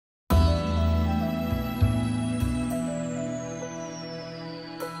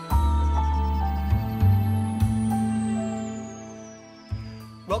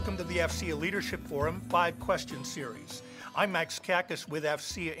Welcome to the AFCEA Leadership Forum 5-question series. I'm Max Kakis with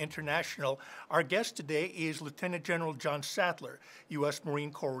AFCEA International. Our guest today is Lieutenant General John Sattler, U.S. Marine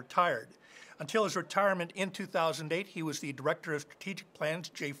Corps retired. Until his retirement in 2008, he was the Director of Strategic Plans,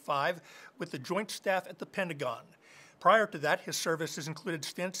 J5, with the Joint Staff at the Pentagon. Prior to that, his services included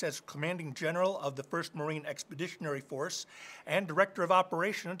stints as Commanding General of the 1st Marine Expeditionary Force and Director of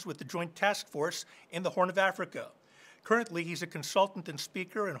Operations with the Joint Task Force in the Horn of Africa. Currently, he's a consultant and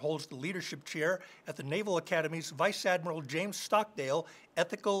speaker and holds the leadership chair at the Naval Academy's Vice Admiral James Stockdale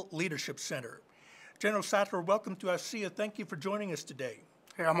Ethical Leadership Center. General Sattler, welcome to AFCEA. Thank you for joining us today.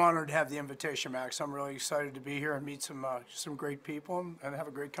 Hey, I'm honored to have the invitation, Max. I'm really excited to be here and meet some great people and have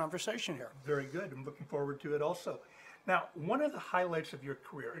a great conversation here. Very good. I'm looking forward to it also. Now, one of the highlights of your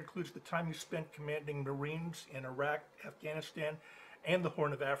career includes the time you spent commanding Marines in Iraq, Afghanistan, and the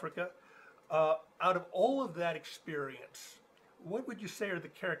Horn of Africa. Out of all of that experience, what would you say are the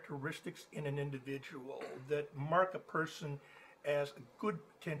characteristics in an individual that mark a person as a good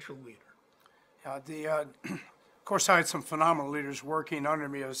potential leader? Of course, I had some phenomenal leaders working under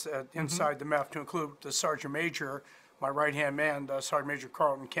me as inside the MEF, to include the Sergeant Major, my right-hand man, Sergeant Major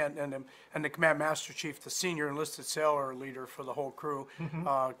Carlton Kent, and the Command Master Chief, the senior enlisted sailor leader for the whole crew,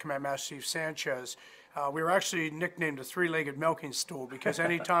 Command Master Chief Sanchez. We were actually nicknamed the three-legged milking stool because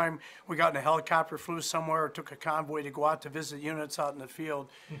anytime we got in a helicopter, flew somewhere, or took a convoy to go out to visit units out in the field,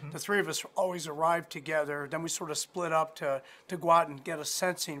 the three of us always arrived together. Then we sort of split up to go out and get a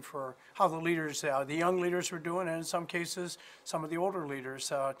sensing for how the leaders, the young leaders were doing, and in some cases, some of the older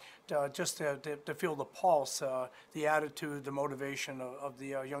leaders, just to feel the pulse, the attitude, the motivation of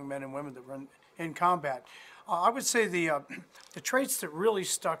the young men and women that were in combat. I would say the traits that really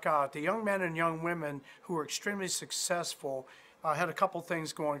stuck out, the young men and young women who were extremely successful had a couple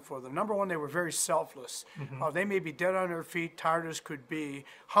things going for them. Number one, they were very selfless. They may be dead on their feet, tired as could be,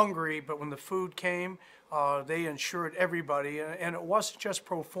 hungry, but when the food came, they ensured everybody, and it wasn't just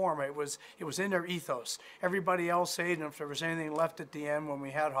pro forma, it was in their ethos. Everybody else ate, and if there was anything left at the end when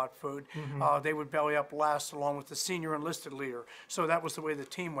we had hot food, they would belly up last along with the senior enlisted leader. So that was the way the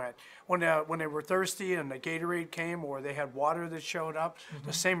team went. When they were thirsty and the Gatorade came, or they had water that showed up,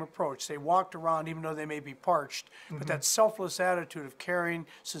 the same approach. They walked around even though they may be parched, but that selfless attitude of caring,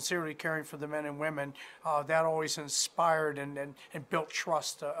 sincerely caring for the men and women, that always inspired and built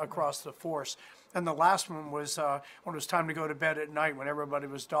trust across the force. And the last one was when it was time to go to bed at night, when everybody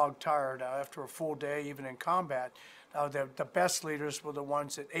was dog tired after a full day, even in combat. The best leaders were the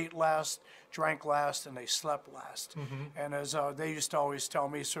ones that ate last, drank last, and they slept last. And as they used to always tell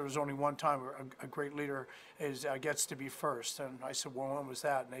me, so there's only one time a great leader gets to be first. And I said, well, when was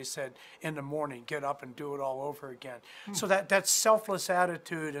that? And they said, in the morning, get up and do it all over again. So that selfless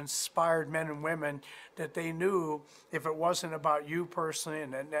attitude inspired men and women that they knew if it wasn't about you personally,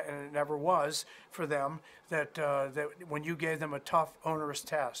 and it never was for them, that when you gave them a tough, onerous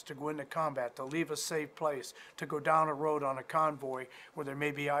task to go into combat, to leave a safe place, to go down a road on a convoy where there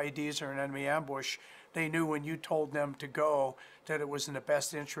may be IEDs or an enemy ambush, they knew when you told them to go that it was in the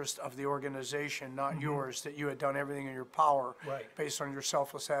best interest of the organization, not yours, that you had done everything in your power based on your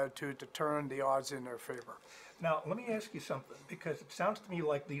selfless attitude to turn the odds in their favor. Now, let me ask you something, because it sounds to me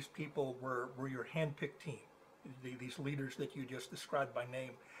like these people were your hand-picked team, these leaders that you just described by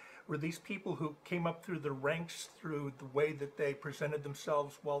name. Were these people who came up through the ranks through the way that they presented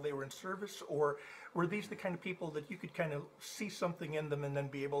themselves while they were in service, or were these the kind of people that you could kind of see something in them and then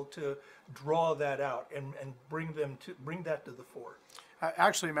be able to draw that out and bring that to the fore?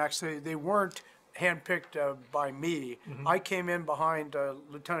 Actually, Max, they weren't handpicked by me. I came in behind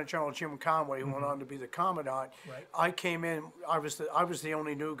Lieutenant General Jim Conway, who went on to be the commandant. I came in, I was the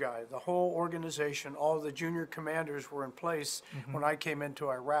only new guy. The whole organization, all the junior commanders were in place when I came into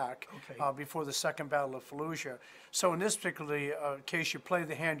Iraq before the Second Battle of Fallujah. So in this particular case, you play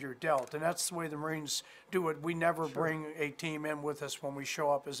the hand you're dealt, and that's the way the Marines do it. We never bring a team in with us when we show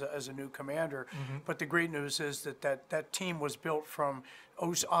up as a new commander. But the great news is that team was built from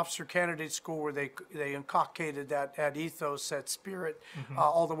officer candidate school, where they inculcated that ethos, that spirit,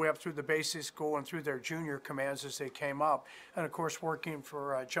 all the way up through the basic school and through their junior commands as they came up. And of course, working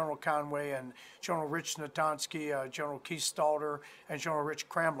for General Conway and General Rich Natonsky, General Keith Stalter, and General Rich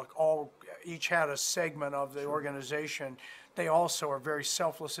Kramlich, each had a segment of the organization. They also are very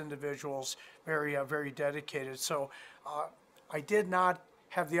selfless individuals, very dedicated. So I did not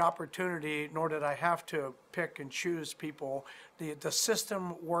have the opportunity, nor did I have to pick and choose people. The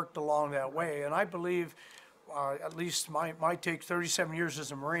system worked along that way, and I believe at least my take, 37 years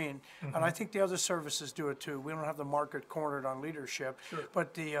as a Marine, and I think the other services do it too. We don't have the market cornered on leadership,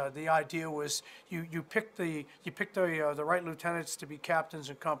 but the idea was you pick the right lieutenants to be captains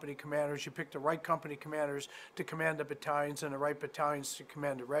and company commanders. You pick the right company commanders to command the battalions, and the right battalions to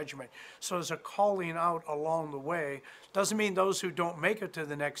command the regiment. So there's a calling out along the way. Doesn't mean those who don't make it to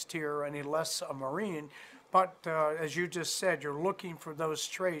the next tier are any less a Marine, but as you just said, you're looking for those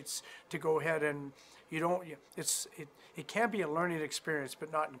traits to go ahead and it can be a learning experience,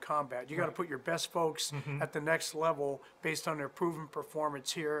 but not in combat. You got to put your best folks at the next level based on their proven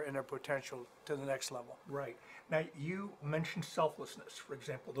performance here and their potential to the next level. Right. Now, you mentioned selflessness, for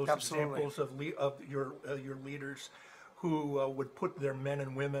example. Those Absolutely. examples of your leaders who would put their men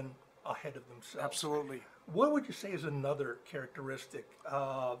and women ahead of themselves. Absolutely. What would you say is another characteristic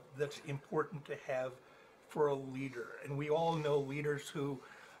that's important to have for a leader? And we all know leaders who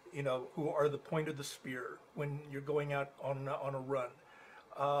are the point of the spear when you're going out on a run.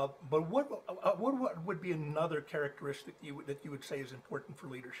 But what would be another characteristic that you would say is important for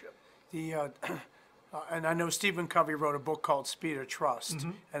leadership? And I know Stephen Covey wrote a book called Speed of Trust.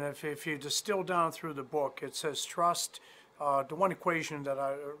 And if you distill down through the book, it says trust. The one equation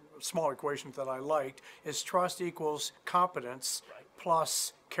small equation that I liked is trust equals competence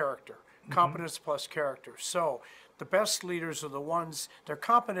plus character. Competence plus character. So the best leaders are the ones, they're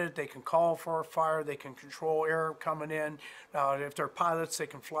competent, they can call for a fire, they can control air coming in. If they're pilots, they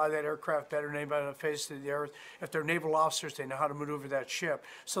can fly that aircraft better than anybody on the face of the earth. If they're naval officers, they know how to maneuver that ship.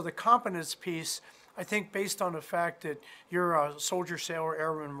 So the competence piece, I think based on the fact that you're a soldier, sailor,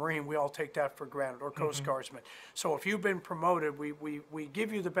 airman, Marine, we all take that for granted, or Coast Guardsman. So if you've been promoted, we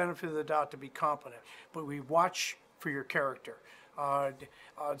give you the benefit of the doubt to be competent, but we watch for your character.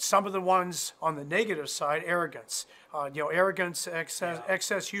 Some of the ones on the negative side, arrogance. Arrogance,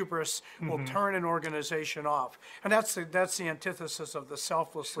 excess hubris will turn an organization off. And that's the antithesis of the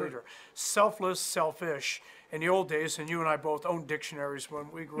selfless leader. Selfless, selfish. In the old days, and you and I both owned dictionaries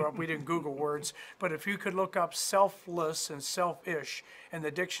when we grew up, we didn't Google words, but if you could look up selfless and selfish in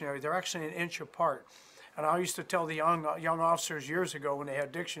the dictionary, they're actually an inch apart. And I used to tell the young officers years ago when they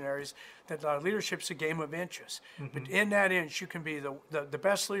had dictionaries that leadership's a game of inches. But in that inch, you can be the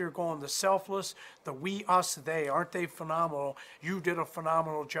best leader going the selfless, the we, us, they. Aren't they phenomenal? You did a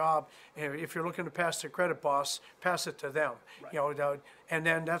phenomenal job. And if you're looking to pass the credit, boss, pass it to them. Right. And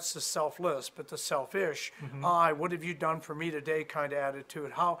then that's the selfless, but the selfish, what have you done for me today kind of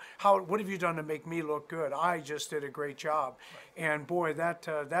attitude. What have you done to make me look good? I just did a great job. Right. And boy,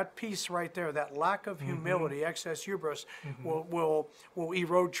 that piece right there, that lack of humility, excess hubris, will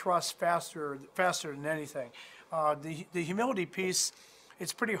erode trust faster than anything. The humility piece,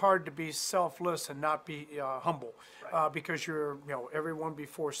 it's pretty hard to be selfless and not be humble, because you're, everyone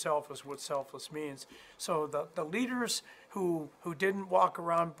before self is what selfless means. So the leaders who didn't walk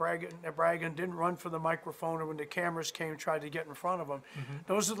around bragging, didn't run for the microphone, or when the cameras came, tried to get in front of them,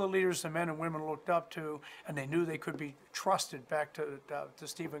 those are the leaders the men and women looked up to, and they knew they could be trusted, back to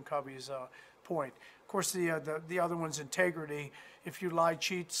Stephen Covey's point. Of course, the other one's integrity. If you lie,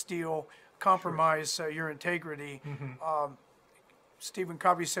 cheat, steal, compromise your integrity, Stephen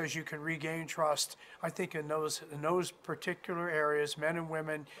Covey says you can regain trust. I think in those particular areas, men and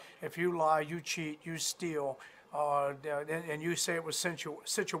women, if you lie, you cheat, you steal, and you say it was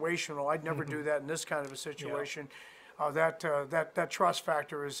situational, I'd never do that in this kind of a situation. That trust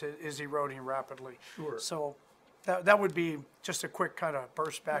factor is eroding rapidly. Sure. So that would be just a quick kind of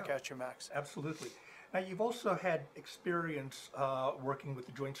burst back at you, Max. Absolutely. Now, you've also had experience working with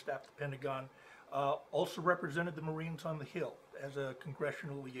the Joint Staff, the Pentagon, also represented the Marines on the Hill as a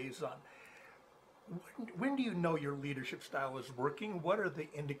congressional liaison. When do you know your leadership style is working? What are the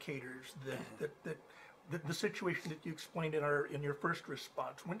indicators that the situation that you explained in your first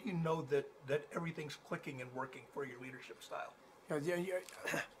response? When do you know that everything's clicking and working for your leadership style?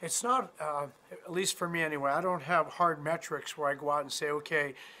 It's not, at least for me anyway, I don't have hard metrics where I go out and say,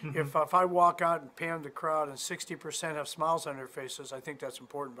 okay, if I walk out and pan the crowd and 60% have smiles on their faces, I think that's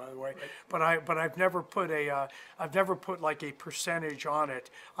important, by the way. Right. But I've never put like a percentage on it.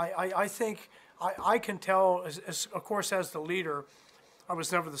 I think I can tell, of course, as the leader, I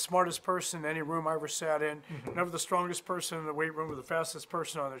was never the smartest person in any room I ever sat in, never the strongest person in the weight room or the fastest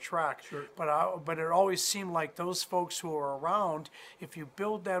person on the track. Sure. But it always seemed like those folks who are around, if you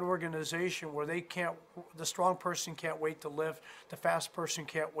build that organization where the strong person can't wait to lift, the fast person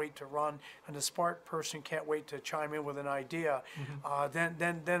can't wait to run, and the smart person can't wait to chime in with an idea,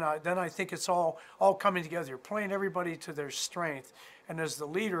 then I think it's all coming together. You're playing everybody to their strength, and as the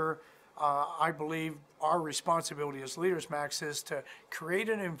leader, I believe our responsibility as leaders, Max, is to create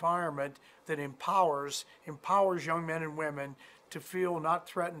an environment that empowers young men and women to feel not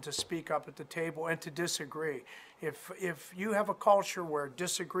threatened to speak up at the table and to disagree. If you have a culture where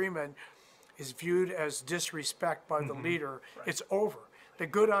disagreement is viewed as disrespect by the leader, it's over. The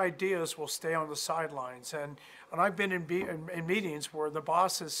good ideas will stay on the sidelines. And I've been in meetings where the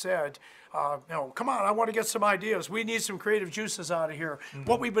boss has said, come on, I want to get some ideas. We need some creative juices out of here.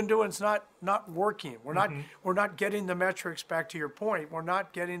 What we've been doing is not working. We're not getting the metrics, back to your point, we're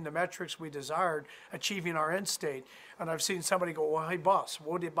not getting the metrics we desired, achieving our end state. And I've seen somebody go, well, hey boss,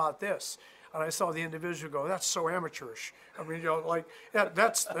 what about this? And I saw the individual go, that's so amateurish. I mean,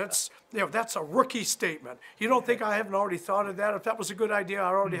 that's a rookie statement. You don't think I haven't already thought of that? If that was a good idea, I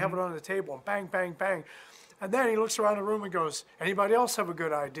already have it on the table. And bang, bang, bang. And then he looks around the room and goes, anybody else have a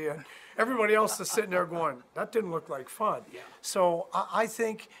good idea? And everybody else is sitting there going, that didn't look like fun. Yeah. So I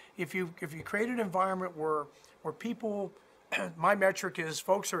think if you create an environment where people, my metric is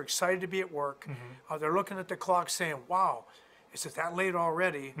folks are excited to be at work. They're looking at the clock saying, wow, is it that late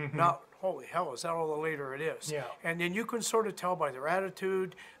already? Not, holy hell, is that all the later it is? Yeah. And then you can sort of tell by their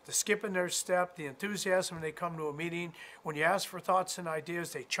attitude, the skip in their step, the enthusiasm when they come to a meeting. When you ask for thoughts and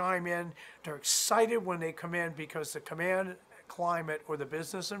ideas, they chime in. They're excited when they come in because the command climate or the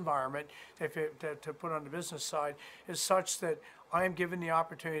business environment, to put on the business side, is such that I am given the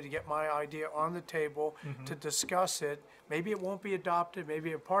opportunity to get my idea on the table, to discuss it. Maybe it won't be adopted,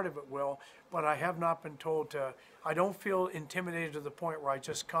 maybe a part of it will, but I have not been told to. I don't feel intimidated to the point where I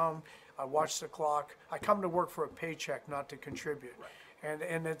just come, I watch the clock. I come to work for a paycheck, not to contribute. Right.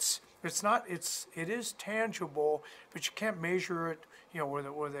 And it is tangible, but you can't measure it, with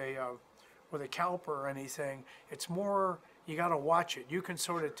a caliper or anything. It's more, you got to watch it. You can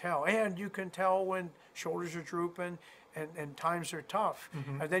sort of tell, and you can tell when shoulders are drooping and times are tough.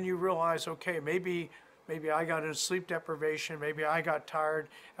 And then you realize, okay, maybe I got into sleep deprivation, maybe I got tired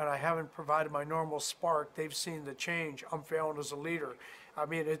and I haven't provided my normal spark. They've seen the change. I'm failing as a leader. I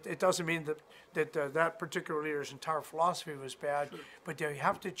mean, it doesn't mean that particular leader's entire philosophy was bad, but you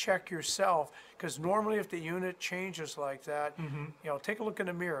have to check yourself, because normally if the unit changes like that, take a look in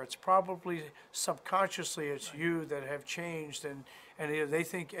the mirror. It's probably subconsciously it's you that have changed, and either they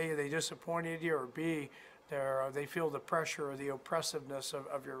think A, they disappointed you, or B, they feel the pressure or the oppressiveness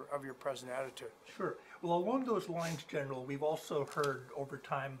of your present attitude. Sure. Well, along those lines, General, we've also heard over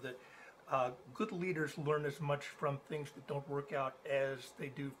time that good leaders learn as much from things that don't work out as they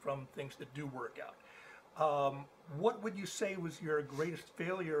do from things that do work out. What would you say was your greatest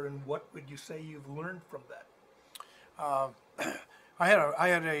failure, and what would you say you've learned from that? I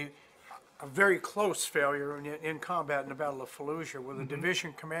had a very close failure in combat in the Battle of Fallujah, where the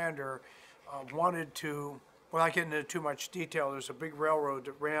division commander wanted to, without getting into too much detail, there's a big railroad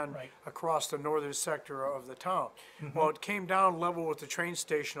that ran across the northern sector of the town. Well, it came down level with the train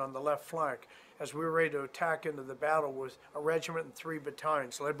station on the left flank as we were ready to attack into the battle with a regiment and 3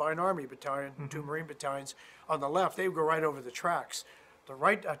 battalions, led by an Army battalion, 2 Marine battalions. On the left, they would go right over the tracks. The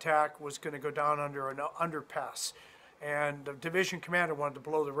right attack was going to go down under an underpass, and the division commander wanted to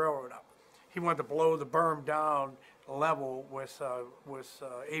blow the railroad up. He wanted to blow the berm down level with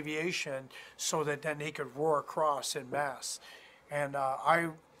aviation, so that then he could roar across en masse. And I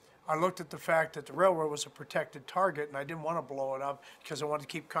looked at the fact that the railroad was a protected target, and I didn't want to blow it up because I wanted to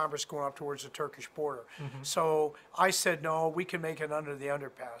keep commerce going up towards the Turkish border. So I said, no, we can make it under the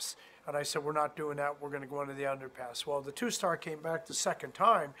underpass. And I said, we're not doing that, we're going to go under the underpass. Well, the 2-star came back the second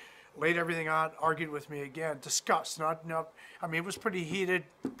time, laid everything out, argued with me again, discussed, not, I mean, it was pretty heated,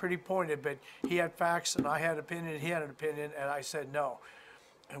 pretty pointed, but he had facts and I had an opinion, he had an opinion, and I said no.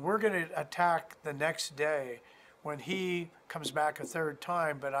 And we're going to attack the next day when he comes back a third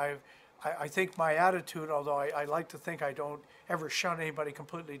time, but I think my attitude, although I like to think I don't ever shut anybody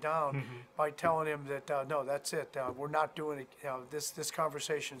completely down by telling him that, no, that's it, we're not doing it, this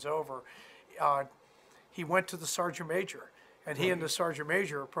conversation's over. He went to the Sergeant Major. And he and the Sergeant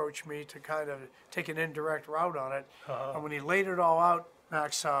Major approached me to kind of take an indirect route on it. And when he laid it all out,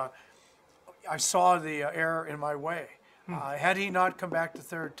 Max, I saw the error in my way. Had he not come back the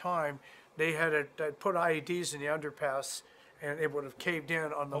third time, they had put IEDs in the underpass, and it would have caved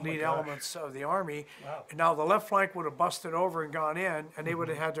in on the lead elements of the Army. Wow. And now the left flank would have busted over and gone in, and they would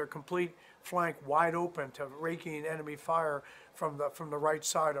have had their complete flank wide open to raking enemy fire from the right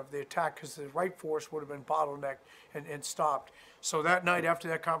side of the attack, because the right force would have been bottlenecked and stopped. So that night after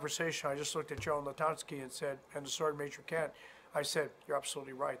that conversation, I just looked at Joe Latonsky and said, and the Sergeant Major Kent, I said, you're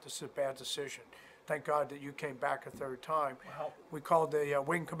absolutely right, this is a bad decision. Thank God that you came back a third time. Wow. We called the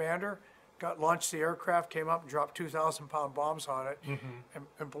wing commander, launched the aircraft, came up and dropped 2,000-pound bombs on it.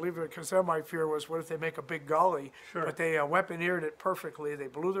 And believe it, because then my fear was, what if they make a big gully? Sure. But they weaponeered it perfectly. They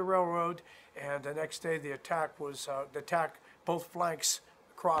blew the railroad, and the next day the attack was, both flanks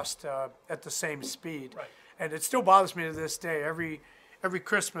crossed at the same speed. Right. And it still bothers me to this day. Every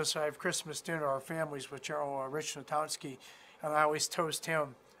Christmas, I have Christmas dinner, our families, with General Rich Natonsky, and I always toast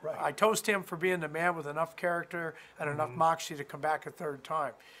him. Right. I toast him for being the man with enough character and enough moxie to come back a third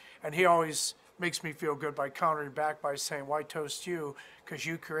time. And he always makes me feel good by countering back by saying, why toast you? Because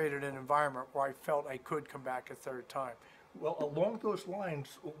you created an environment where I felt I could come back a third time. Well, along those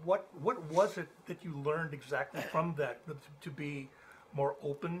lines, what was it that you learned exactly from that to be more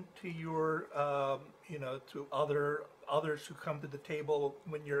open to your, to others who come to the table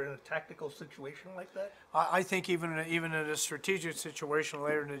when you're in a tactical situation like that? I think even in a strategic situation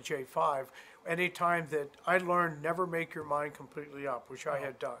later in the J5, anytime that I learned never make your mind completely up, which I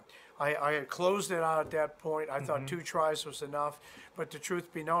had done. I had closed it out at that point. I thought 2 tries was enough. But the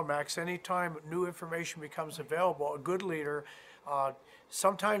truth be known, Max, anytime new information becomes available, a good leader,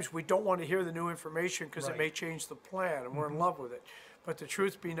 sometimes we don't want to hear the new information because it may change the plan, and we're in love with it. But the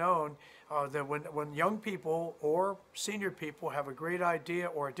truth be known, that when young people or senior people have a great idea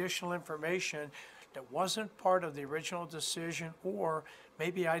or additional information that wasn't part of the original decision, or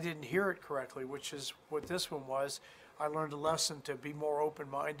maybe I didn't hear it correctly, which is what this one was, I learned a lesson to be more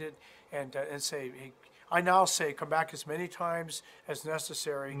open-minded and say, hey, I now say come back as many times as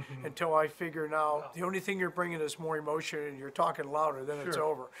necessary until I figure now the only thing you're bringing is more emotion and you're talking louder, then it's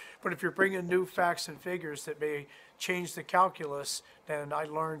over. But if you're bringing new facts and figures that may change the calculus, then I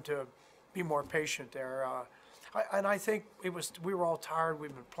learned to be more patient there. And I think we were all tired.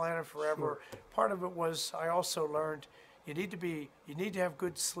 We've been planning forever. Part of it was I also learned you need to have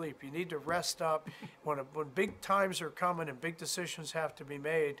good sleep. You need to rest up. When big times are coming and big decisions have to be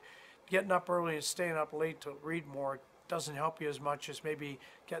made, getting up early and staying up late to read more doesn't help you as much as maybe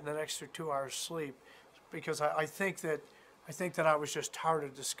getting an extra 2 hours sleep. Because I think that I was just tired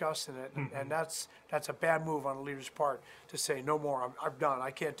of discussing it, and that's a bad move on a leader's part to say no more. I'm done.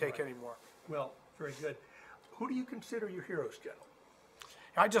 I can't take any more. Well, very good. Who do you consider your heroes, General?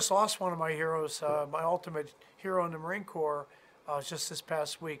 I just lost one of my heroes, my ultimate hero in the Marine Corps, just this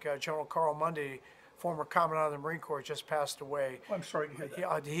past week. General Carl Mundy, former Commandant of the Marine Corps, just passed away. Oh, I'm sorry to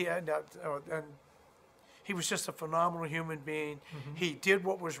hear that. And he was just a phenomenal human being. He did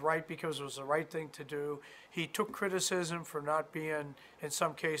what was right because it was the right thing to do. He took criticism for not being, in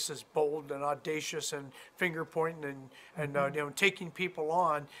some cases, bold and audacious and finger pointing and taking people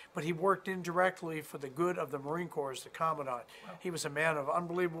on. But he worked indirectly for the good of the Marine Corps as the commandant. Wow. He was a man of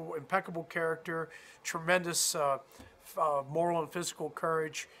unbelievable, impeccable character, tremendous moral and physical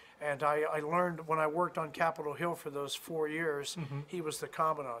courage. And I learned when I worked on Capitol Hill for those 4 years, he was the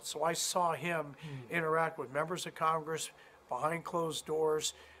commandant. So I saw him interact with members of Congress behind closed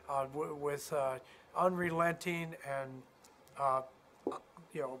doors with unrelenting and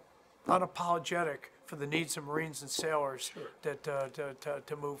unapologetic for the needs of Marines and sailors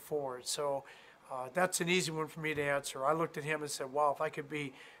to move forward. So that's an easy one for me to answer. I looked at him and said, wow, if I could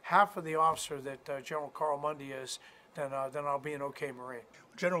be half of the officer that General Carl Mundy is, then I'll be an okay Marine.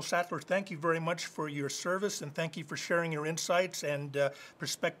 General Sattler, thank you very much for your service, and thank you for sharing your insights and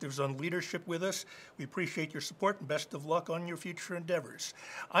perspectives on leadership with us. We appreciate your support, and best of luck on your future endeavors.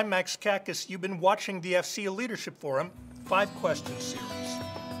 I'm Max Kakis. You've been watching the AFCEA Leadership Forum 5 Question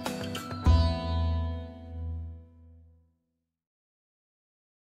Series.